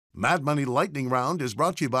Mad Money Lightning Round is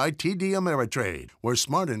brought to you by TD Ameritrade, where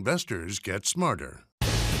smart investors get smarter.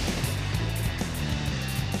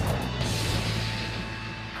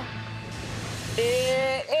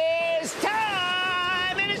 It is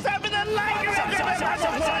time! It is time for the lightning round!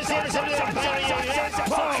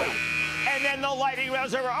 And then the lightning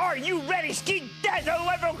round's over. Are you ready? Ski dash!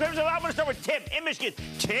 I'm going to start with Tim in Michigan.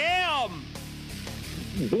 Tim!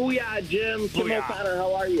 Booyah, Jim. Tim Booyah. O'Connor,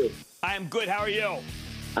 how are you? I am good. How are you?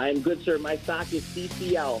 I am good, sir. My stock is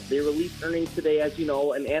CCL. They released earnings today, as you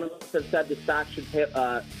know, and analysts have said the stock should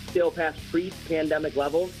sail past pre-pandemic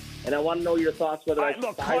levels. And I want to know your thoughts whether I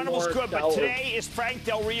look, buy Carnival's more, good, but sell, today is Frank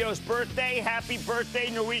Del Rio's birthday. Happy birthday,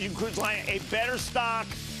 Norwegian Cruise Line. A better stock,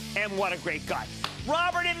 and what a great guy.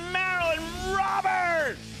 Robert in Maryland.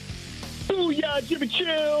 Robert! Booyah, Jimmy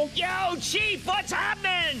Chill. Yo, Chief, what's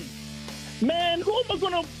happening? Man, who am I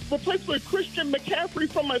going to replace with Christian McCaffrey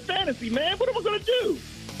from my fantasy, man? What am I going to do?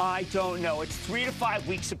 I don't know. It's 3 to 5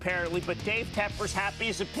 weeks, apparently, but Dave Tepper's happy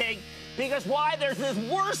as a pig. Because why? There's this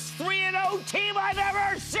worst 3-0 team I've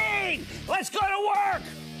ever seen. Let's go to work.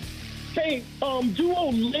 Hey,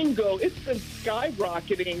 Duolingo, it's been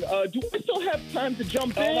skyrocketing. Do I still have time to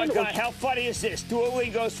jump in? Oh, my God. How funny is this?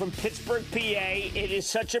 Duolingo's from Pittsburgh, PA. It is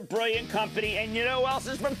such a brilliant company. And you know who else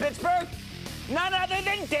is from Pittsburgh? None other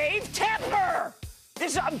than Dave Tepper.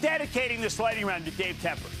 I'm dedicating this lightning round to Dave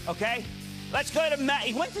Tepper, okay? Let's go to Matt.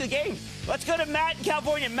 He went to the game. Let's go to Matt in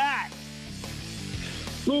California. Matt.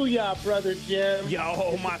 Booyah, brother Jim.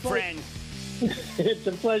 Yo, my friend. It's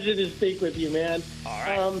a pleasure to speak with you, man. All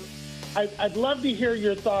right. I'd love to hear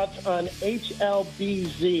your thoughts on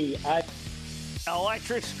HLBZ.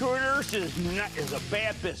 Electric scooters is a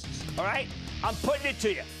bad business, all right? I'm putting it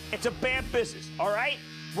to you. It's a bad business, all right?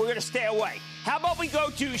 We're going to stay away. How about we go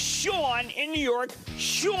to Sean in New York?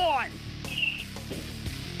 Sean!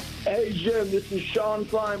 Hey, Jim, this is Sean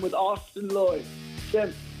Klein with Austin Lloyd.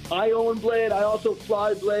 Jim, I own Blade. I also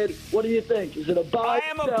fly Blade. What do you think? Is it a buy, I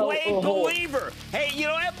am a sell, Blade or hold? believer. Hey, you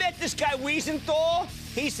know, I met this guy Wiesenthal.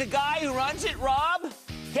 He's the guy who runs it, Rob.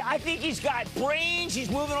 I think he's got brains.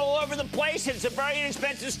 He's moving all over the place. It's a very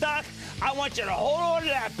inexpensive stock. I want you to hold on to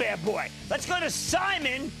that bad boy. Let's go to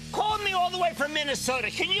Simon, calling me all the way from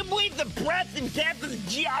Minnesota. Can you believe the breadth and depth of the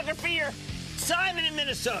geography here? Simon in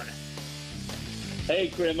Minnesota. Hey,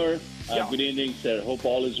 Cramer. Good evening, sir. Hope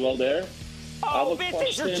all is well there. Oh, man,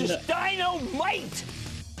 these are just dynamite.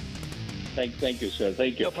 Thank you, sir.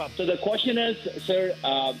 Thank you. No problem. So the question is, sir,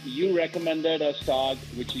 you recommended a stock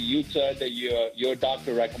which you said that your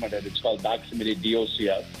doctor recommended. It's called Doximity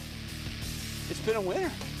DOCF. It's been a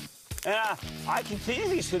winner. I continue to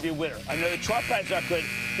think it's going to be a winner. I know the chart patterns are good.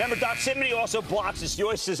 Remember, Doximity also blocks this. It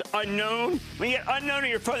always says unknown. When you get unknown on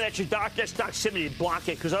your phone, that's your doctor. That's Doximity. Block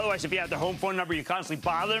it, because otherwise, if you have the home phone number, you constantly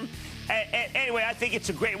bother them. Anyway, I think it's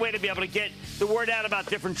a great way to be able to get the word out about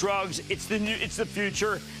different drugs. It's the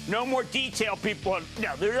future. No more detail people.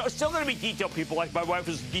 No, there are still going to be detail people. Like my wife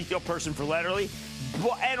was a detail person for Letterly,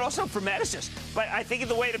 and also for Medicis. But I think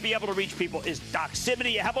the way to be able to reach people is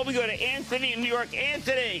Doximity. How about we go to Anthony in New York?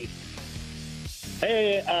 Anthony.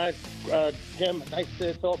 Hey, Tim, nice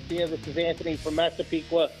to talk to you. This is Anthony from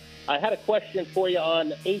Massapequa. I had a question for you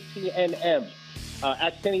on ATNM,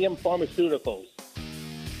 Actinium Pharmaceuticals.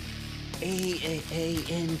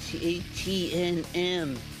 ATNM,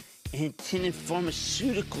 Actinium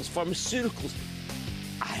Pharmaceuticals.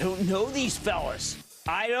 I don't know these fellas.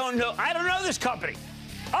 I don't know this company.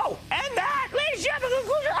 Oh, and that, ladies and gentlemen, the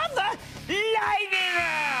conclusion of the Lightning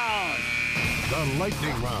Round. The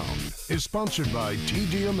Lightning Round is sponsored by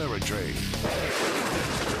TD Ameritrade.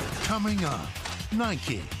 Coming up,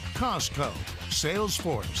 Nike, Costco,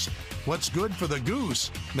 Salesforce. What's good for the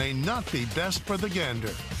goose may not be best for the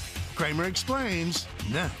gander. Cramer explains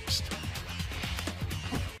next.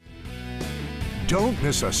 Don't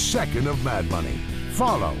miss a second of Mad Money.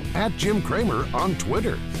 Follow @Jim Cramer on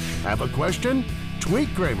Twitter. Have a question?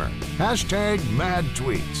 Tweet Cramer.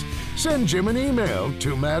 #MadTweets. Send Jim an email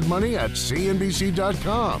to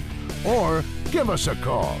madmoney@cnbc.com or give us a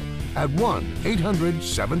call at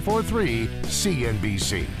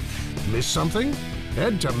 1-800-743-CNBC. Miss something?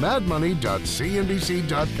 Head to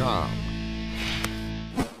madmoney.cnbc.com.